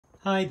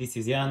Hi, this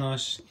is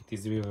János, it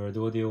is Real World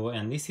Audio,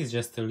 and this is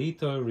just a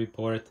little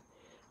report.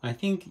 I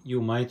think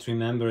you might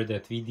remember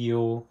that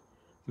video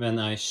when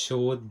I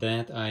showed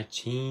that I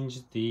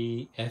changed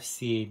the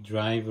FCA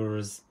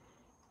driver's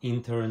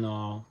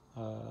internal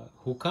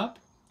hookup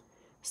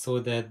so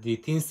that the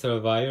tinsel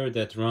wire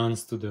that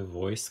runs to the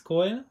voice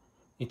coil,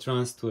 it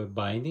runs to a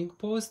binding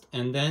post,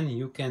 and then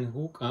you can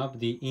hook up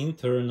the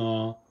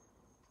internal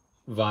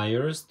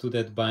wires to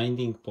that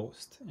binding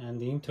post,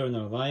 and the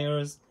internal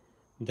wires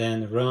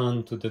then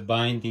run to the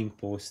binding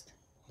post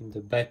in the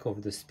back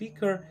of the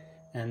speaker,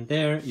 and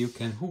there you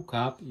can hook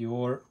up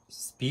your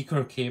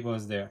speaker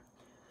cables there.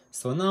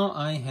 So now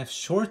I have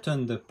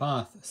shortened the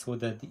path so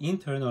that the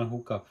internal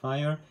hookup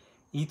wire,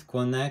 it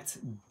connects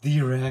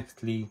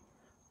directly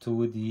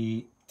to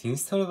the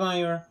tinsel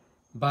wire,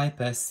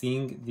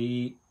 bypassing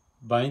the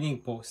binding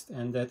post,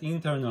 and that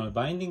internal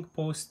binding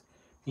post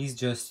is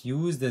just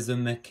used as a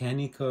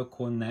mechanical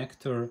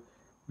connector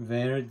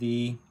where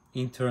the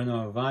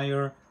internal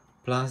wire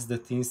plus the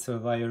tinsel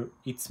wire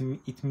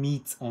it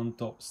meets on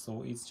top.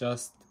 So it's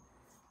just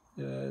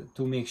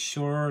to make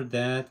sure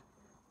that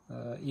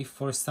if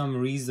for some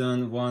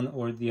reason one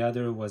or the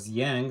other was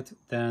yanked,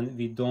 then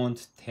we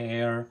don't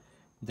tear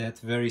that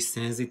very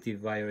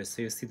sensitive wire.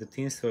 So you see the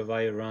tinsel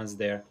wire runs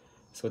there.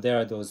 So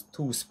there are those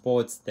two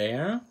spots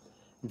there.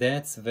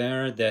 That's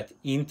where that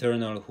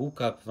internal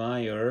hookup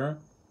wire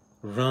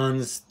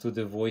runs to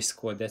the voice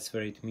cord. That's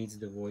where it meets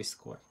the voice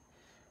cord.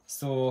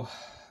 So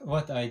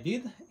what I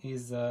did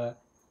is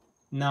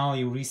now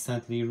you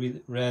recently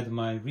read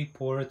my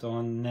report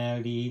on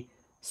Nelly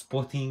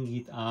spotting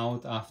it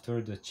out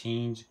after the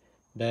change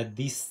that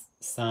this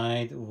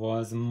side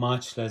was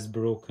much less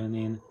broken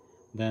in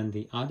than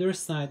the other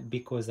side,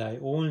 because I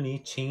only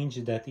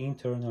changed that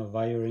internal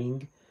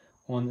wiring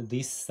on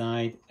this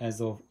side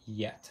as of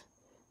yet,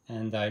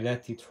 and I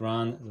let it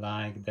run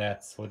like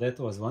that. So that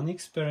was one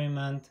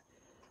experiment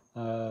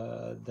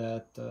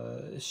that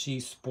she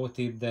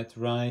spotted that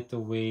right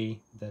away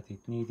that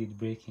it needed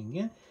breaking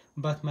in.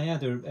 But my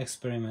other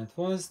experiment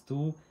was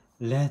to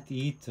let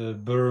it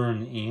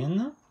burn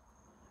in,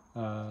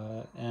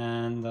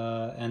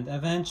 and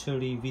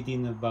eventually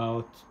within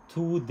about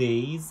 2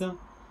 days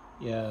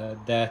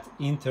that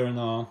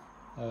internal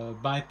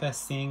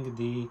bypassing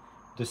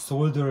the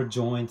solder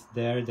joint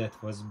there that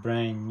was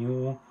brand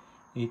new,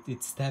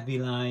 it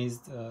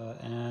stabilized,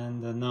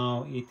 and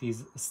now it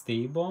is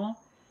stable,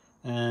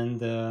 and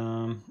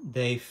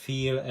they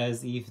feel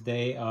as if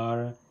they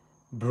are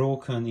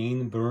broken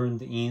in,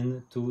 burned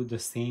in to the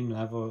same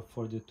level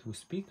for the two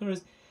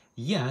speakers.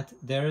 Yet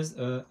there's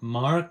a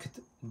marked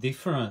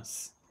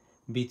difference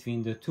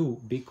between the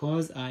two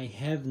because I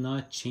have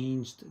not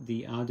changed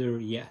the other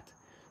yet.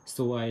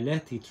 So I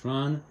let it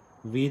run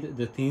with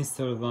the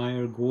tinsel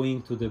wire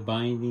going to the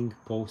binding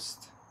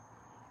post,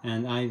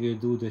 and I will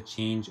do the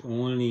change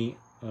only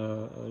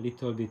a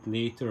little bit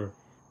later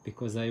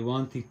because I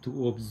wanted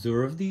to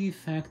observe the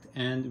effect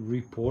and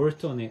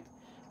report on it.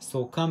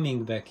 So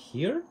coming back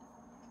here,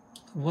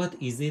 what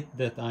is it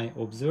that I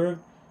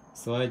observed?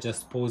 So I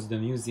just paused the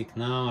music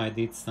now. I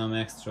did some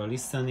extra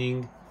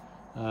listening.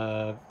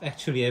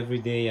 Actually every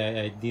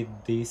day I did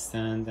this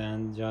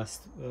and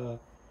just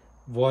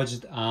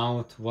watched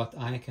out what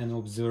I can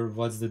observe,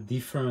 what's the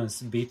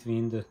difference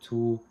between the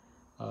two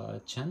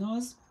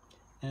channels.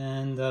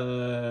 And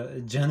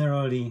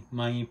generally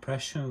my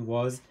impression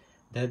was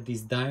that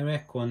this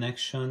direct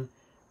connection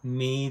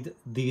made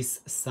this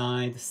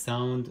side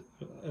sound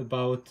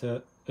about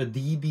a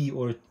dB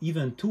or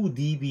even 2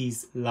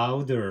 dBs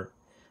louder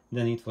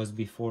than it was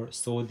before.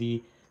 So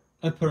the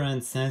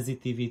apparent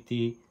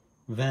sensitivity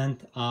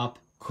went up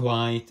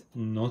quite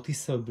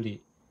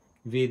noticeably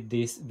with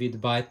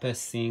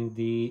bypassing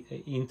the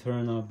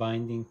internal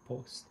binding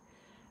post.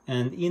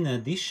 And in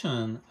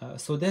addition,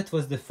 so that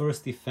was the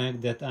first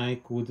effect that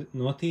I could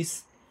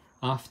notice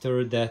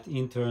after that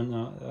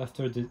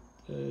after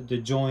the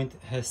joint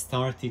has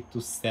started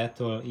to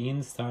settle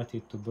in,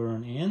 started to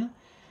burn in.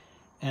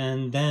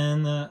 And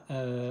then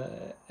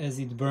as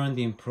it burned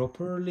in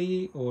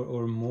properly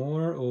or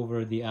more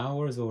over the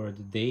hours, over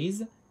the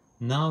days,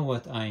 now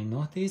what I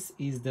notice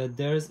is that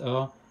there's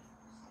a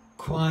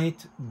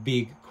quite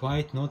big,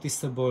 quite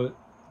noticeable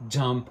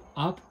jump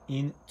up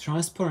in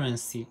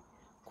transparency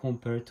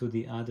compared to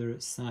the other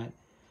side.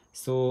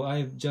 So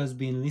I've just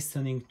been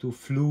listening to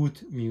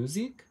flute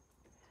music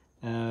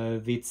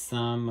with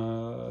some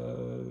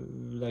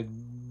like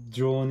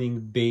droning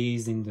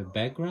bass in the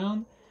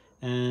background,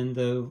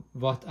 and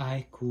what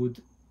I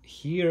could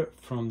hear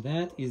from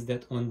that is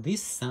that on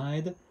this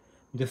side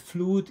the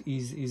flute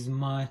is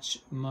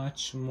much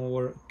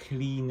more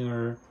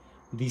cleaner,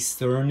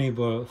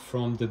 discernible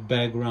from the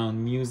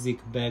background music,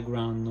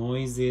 background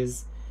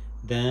noises,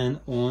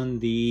 than on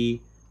the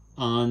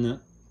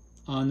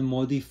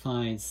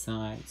unmodified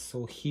side.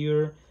 So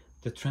here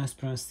the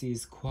transparency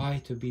is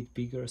quite a bit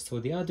bigger. So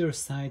the other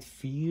side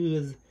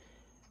feels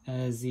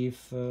as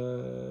if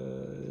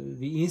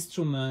the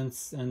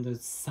instruments and the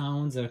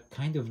sounds are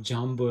kind of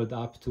jumbled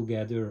up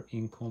together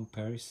in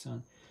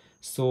comparison.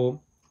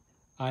 So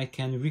I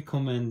can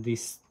recommend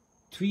this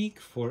tweak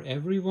for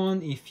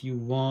everyone if you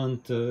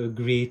want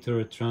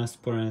greater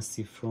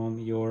transparency from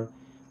your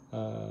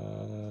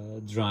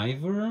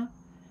driver.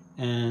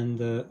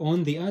 And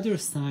on the other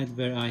side,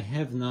 where I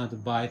have not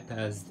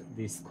bypassed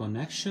this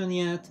connection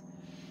yet,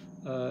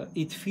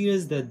 it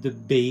feels that the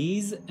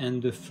bass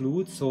and the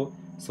flute, so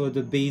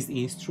the bass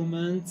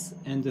instruments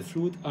and the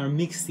flute are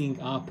mixing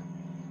up,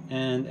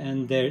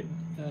 and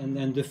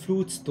the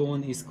flute's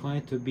tone is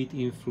quite a bit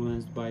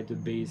influenced by the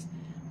bass.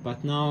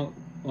 But now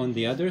on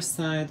the other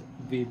side,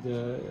 with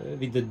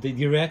the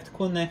direct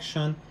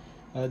connection,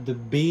 the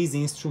bass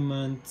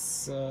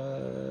instruments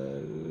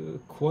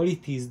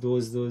qualities,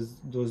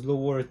 those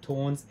lower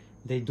tones,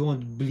 they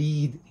don't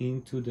bleed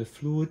into the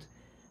flute,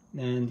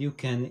 and you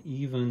can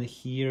even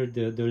hear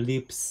the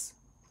lips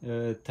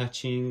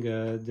touching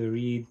the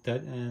reed,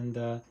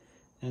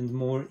 and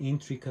more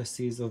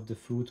intricacies of the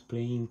flute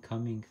playing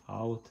coming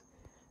out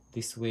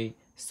this way.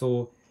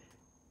 So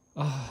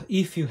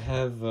if you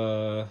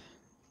have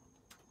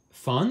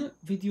fun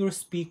with your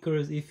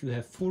speakers, if you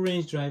have full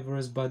range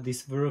drivers, but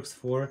this works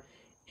for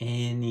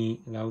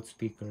any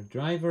loudspeaker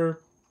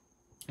driver,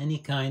 any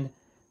kind,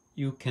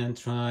 you can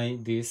try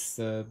this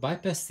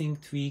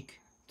bypassing tweak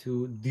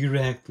to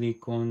directly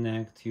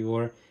connect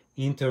your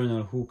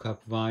internal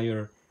hookup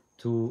wire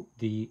to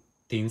the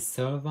thin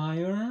cell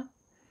wire,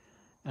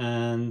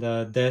 and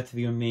that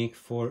will make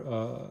for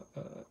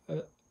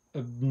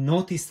a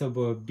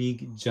noticeable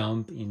big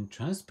jump in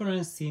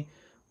transparency.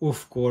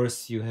 Of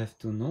course, you have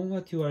to know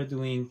what you are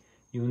doing.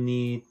 You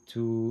need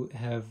to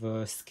have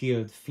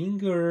skilled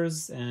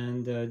fingers,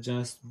 and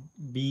just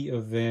be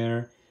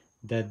aware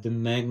that the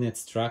magnet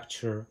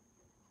structure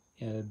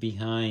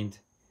behind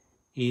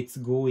it's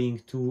going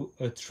to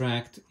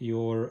attract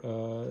your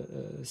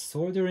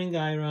soldering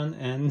iron,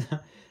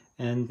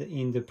 and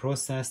in the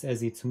process,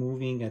 as it's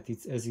moving,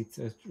 as it's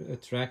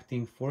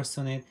attracting force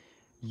on it,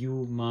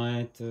 you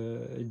might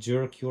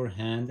jerk your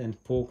hand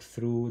and poke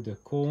through the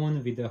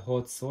cone with a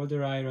hot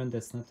solder iron.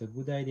 That's not a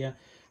good idea.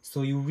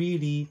 So you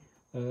really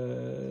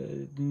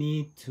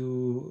need to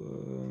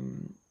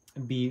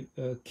be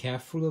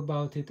careful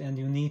about it, and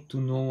you need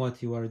to know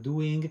what you are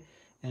doing.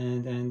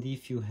 And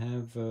if you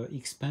have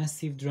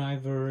expensive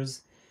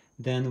drivers,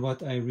 then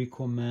what I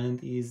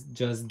recommend is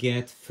just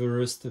get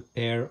first a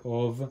pair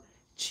of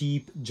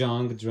cheap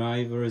junk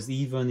drivers,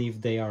 even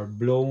if they are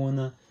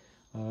blown.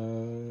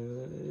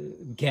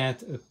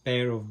 Get a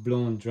pair of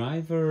blown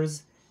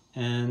drivers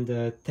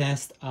and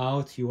test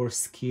out your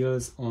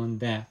skills on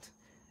that.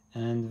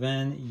 And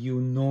when you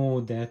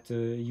know that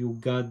you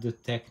got the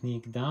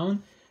technique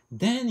down,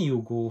 then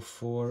you go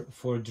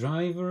for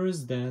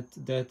drivers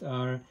that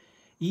are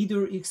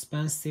either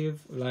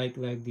expensive, like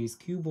these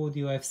Cube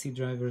Audio FC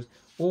drivers,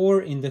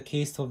 or in the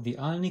case of the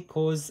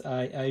Alnicos,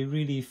 I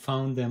really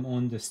found them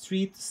on the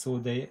street, so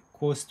they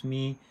cost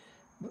me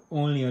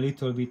only a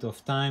little bit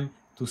of time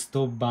to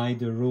stop by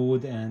the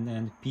road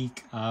and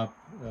pick up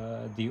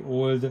the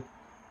old,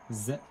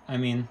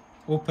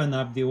 open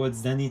up the old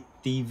Zenith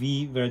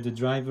TV where the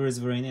drivers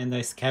were in, and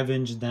I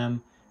scavenged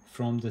them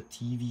from the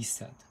TV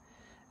set.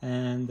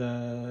 And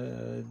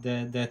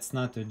that's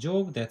not a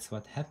joke, that's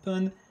what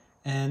happened.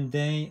 And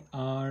they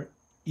are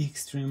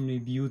extremely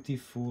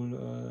beautiful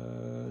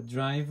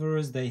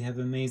drivers. They have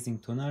amazing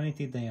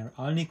tonality. They are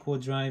Alnico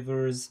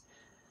drivers.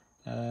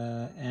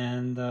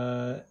 And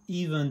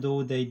even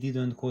though they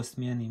didn't cost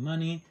me any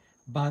money,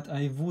 but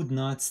I would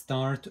not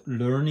start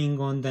learning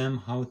on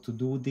them how to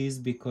do this,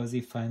 because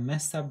if I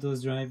mess up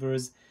those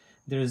drivers,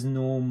 there's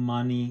no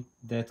money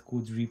that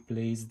could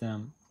replace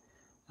them,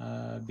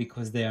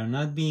 because they are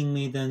not being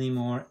made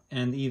anymore,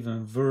 and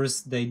even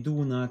worse, they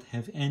do not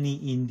have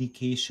any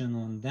indication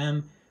on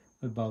them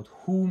about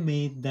who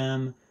made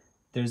them.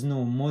 There's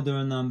no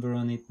model number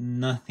on it,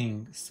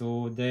 nothing.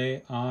 So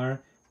they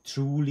are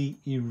truly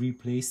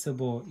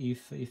irreplaceable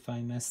if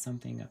I mess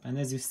something up. And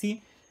as you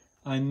see,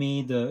 I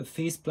made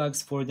face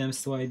plugs for them,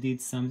 so I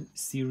did some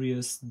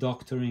serious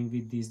doctoring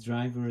with these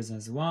drivers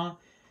as well.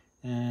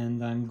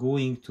 And I'm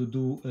going to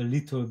do a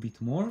little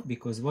bit more,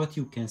 because what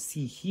you can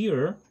see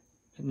here,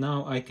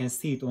 now I can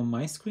see it on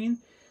my screen,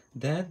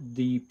 that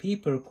the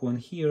paper cone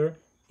here,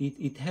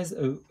 it has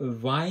a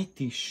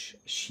whitish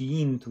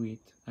sheen to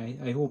it.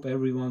 I hope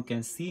everyone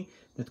can see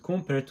that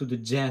compared to the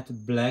jet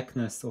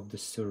blackness of the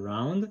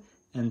surround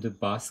and the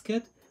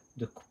basket,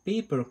 the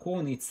paper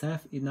cone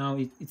itself, now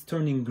it's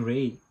turning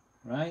gray,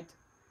 right?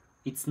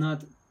 It's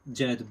not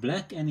jet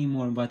black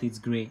anymore, but it's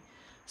gray.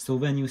 So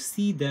when you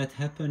see that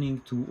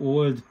happening to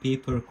old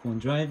paper cone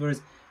drivers,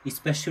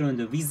 especially on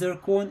the visor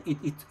cone,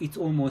 it's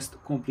almost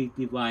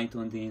completely white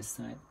on the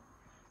inside.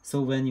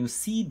 So when you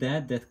see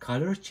that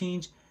color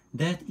change,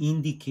 that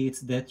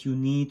indicates that you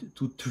need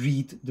to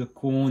treat the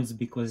cones,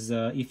 because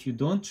if you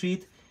don't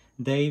treat,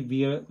 they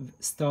will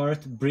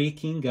start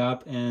breaking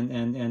up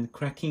and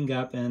cracking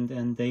up,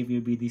 and they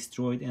will be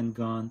destroyed and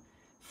gone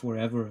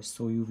forever.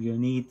 So you will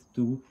need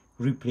to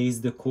replace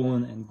the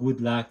cone, and good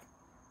luck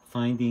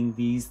finding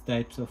these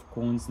types of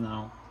cones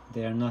now.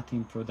 They are not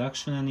in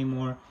production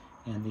anymore,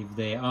 and if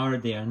they are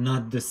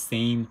not the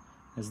same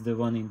as the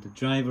one in the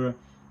driver.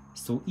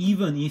 So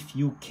even if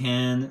you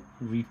can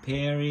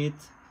repair it,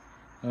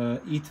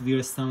 it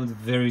will sound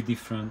very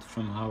different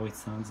from how it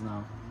sounds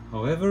now.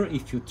 However,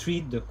 if you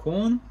treat the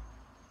cone,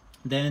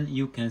 then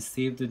you can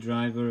save the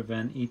driver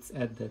when it's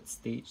at that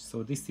stage.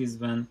 So this is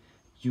when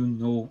you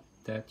know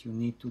that you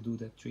need to do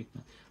that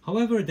treatment.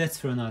 However, that's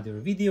for another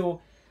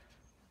video.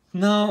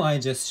 Now I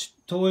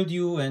just told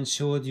you and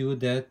showed you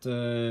that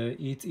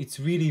it's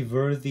really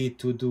worthy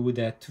to do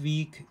that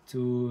tweak,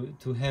 to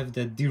have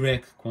that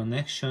direct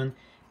connection.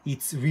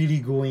 It's really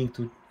going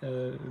to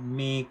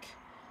make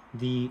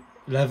the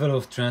level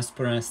of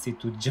transparency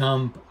to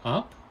jump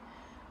up.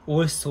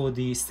 Also,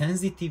 the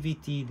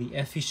sensitivity, the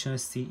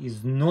efficiency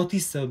is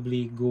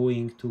noticeably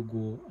going to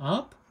go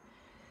up.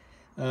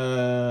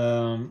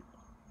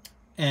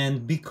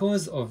 And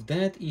because of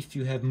that, if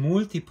you have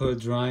multiple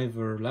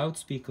driver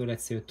loudspeaker,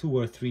 let's say a 2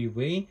 or 3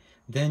 way,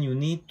 then you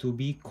need to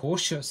be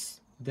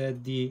cautious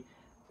that the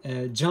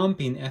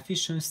jump in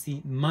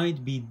efficiency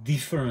might be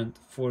different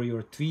for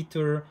your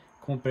tweeter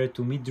compared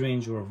to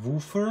mid-range or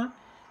woofer.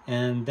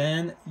 And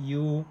then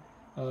you,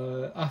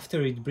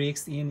 after it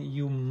breaks in,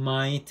 you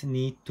might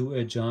need to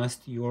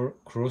adjust your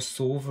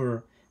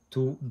crossover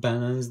to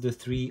balance the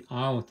 3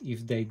 out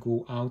if they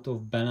go out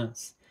of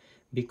balance.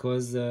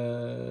 Because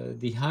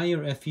the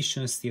higher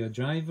efficiency a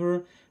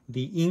driver,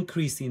 the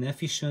increase in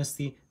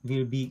efficiency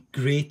will be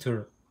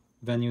greater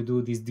when you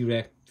do this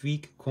direct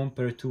tweak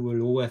compared to a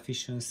low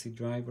efficiency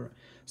driver.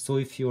 So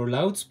if your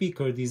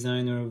loudspeaker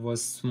designer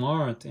was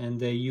smart and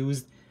they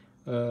used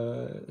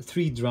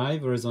 3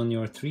 drivers on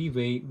your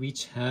 3-way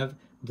which have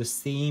the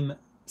same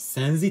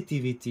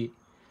sensitivity,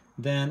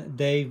 then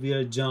they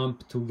will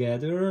jump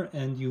together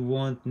and you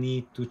won't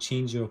need to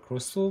change your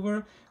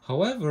crossover.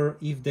 However,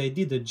 if they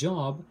did a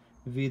job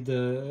with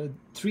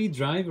 3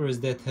 drivers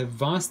that have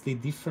vastly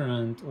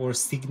different or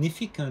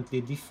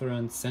significantly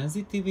different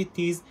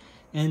sensitivities,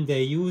 and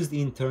they used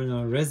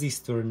internal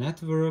resistor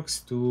networks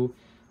to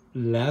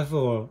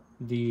level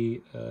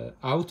the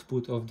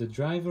output of the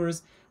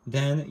drivers,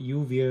 then you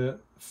will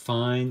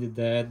find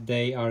that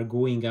they are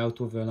going out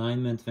of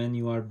alignment when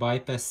you are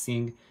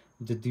bypassing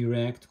the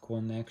direct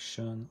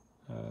connection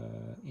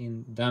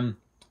in them.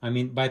 I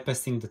mean,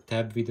 bypassing the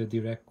tab with a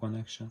direct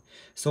connection.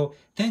 So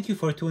thank you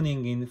for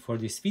tuning in for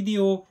this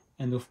video.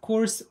 And of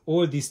course,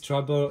 all this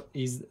trouble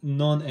is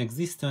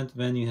non-existent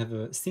when you have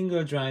a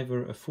single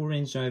driver, a full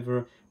range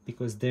driver,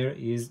 because there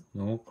is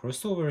no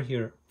crossover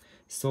here.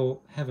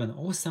 So have an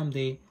awesome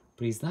day.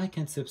 Please like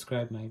and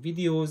subscribe my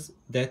videos.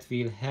 That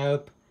will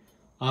help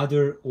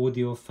other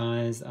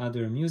audiophiles,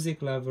 other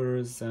music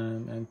lovers,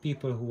 and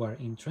people who are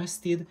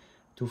interested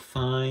to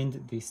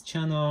find this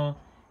channel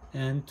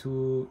and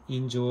to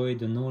enjoy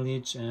the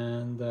knowledge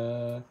and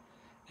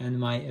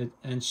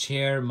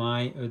share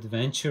my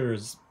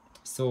adventures.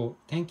 So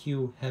thank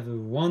you. Have a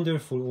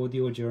wonderful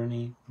audio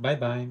journey. Bye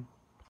bye.